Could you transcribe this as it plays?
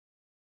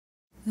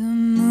The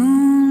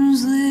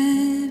moon's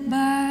lit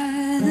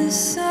by the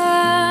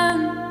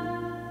sun,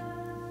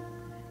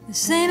 the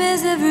same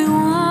as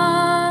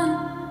everyone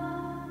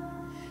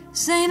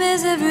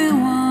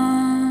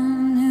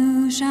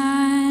who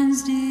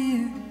shines,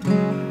 dear.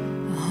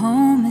 A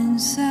home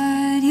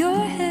inside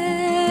your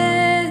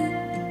head.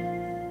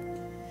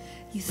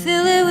 You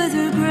fill it with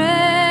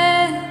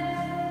regret,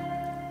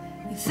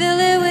 you fill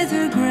it with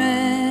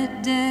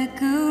regret,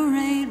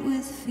 decorate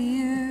with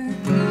fear.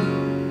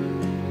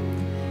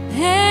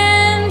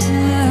 Hand to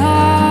the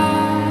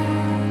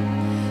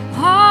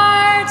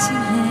heart to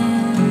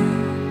him,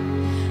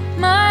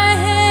 my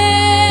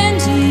hand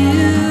to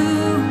you.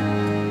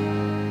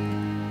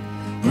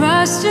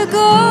 Rust or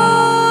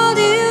gold,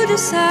 you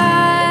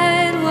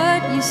decide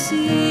what you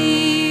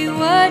see,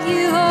 what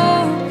you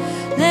hold.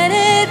 Let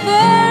it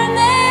burn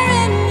there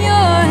in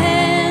your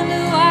hand to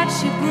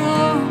watch it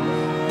grow,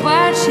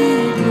 watch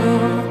it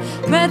grow.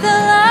 Breath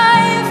of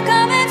life,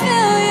 come and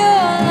fill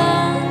your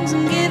lungs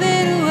and give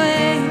it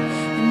away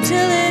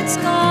until it's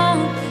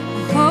gone.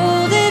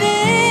 Hold it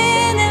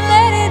in and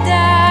let it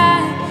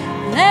die,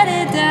 let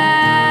it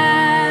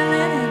die,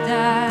 let it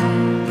die.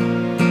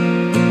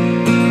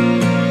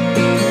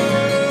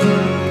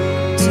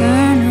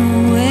 Turn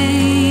away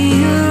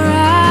your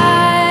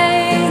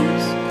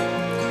eyes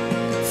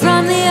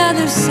from the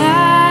other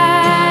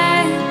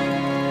side,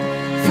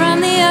 from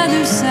the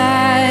other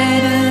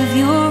side of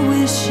your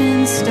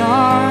wishing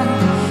star,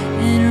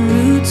 and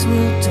roots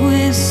will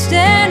twist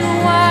and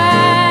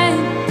wind.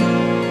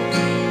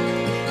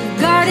 A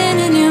garden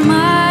in your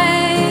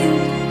mind,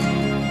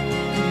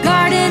 a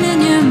garden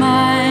in your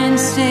mind,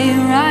 stay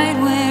right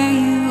where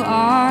you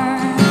are.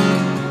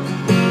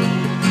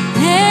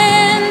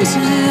 Hand to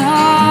the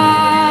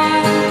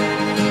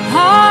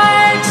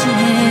heart to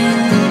him,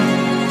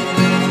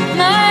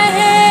 my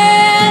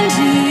hand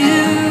to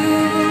you.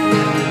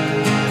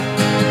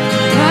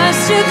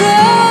 Rust or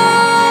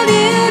gold,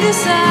 you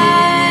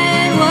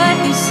decide what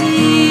you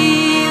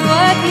see,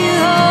 what you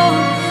hold.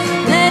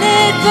 Let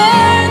it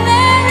burn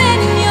there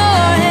in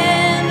your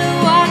hand to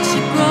watch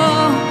it grow,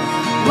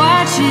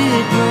 watch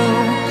it grow.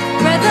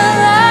 Breath of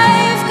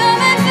life,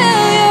 come and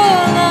fill your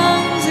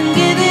lungs and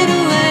give it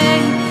away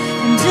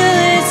until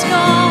it's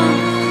gone.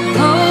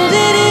 Hold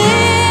it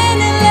in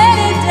and let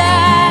it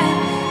die,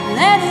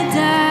 let it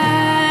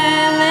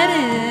die, let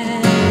it.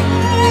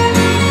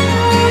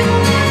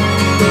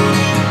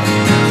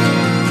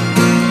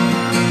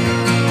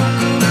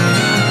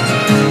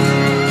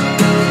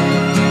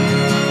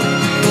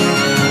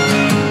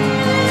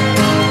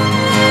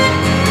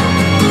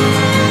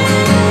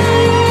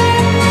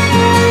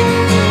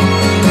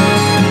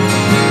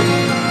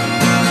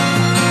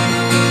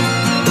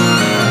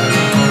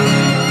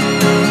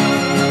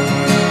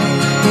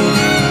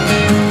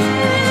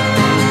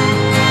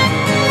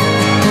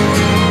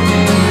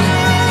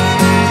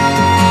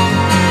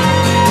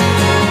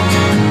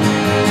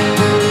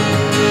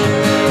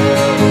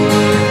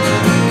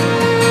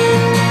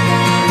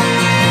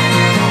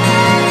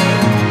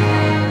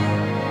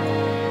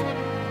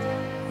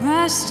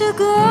 Rust or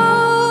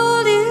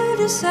gold, you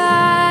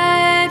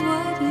decide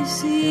what you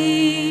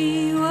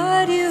see,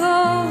 what you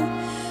hold.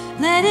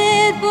 Let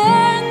it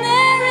burn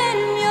there in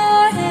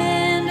your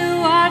hand to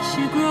watch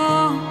it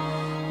grow,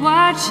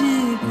 watch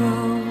it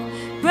grow.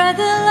 Breath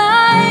of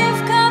life,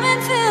 come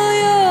and fill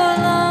your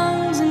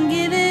lungs and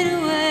give it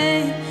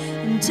away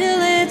until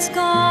it's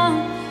gone.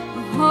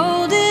 Or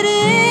hold it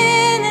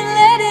in and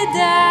let it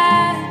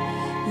die,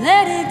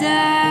 let it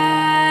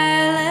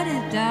die, let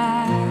it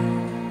die.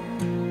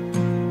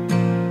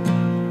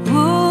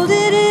 Hold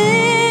it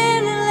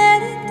in and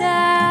let it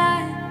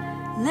die,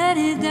 let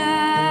it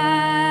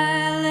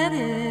die, let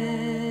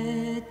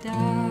it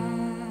die.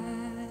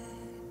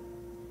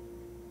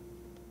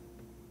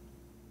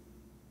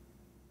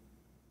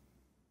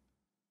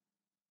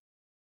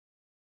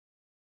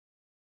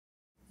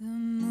 The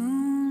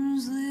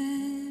moon's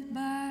lit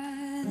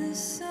by the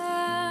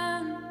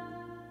sun,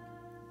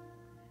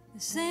 the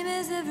same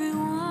as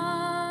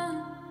everyone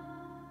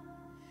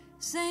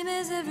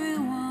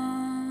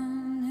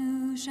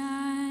who shines.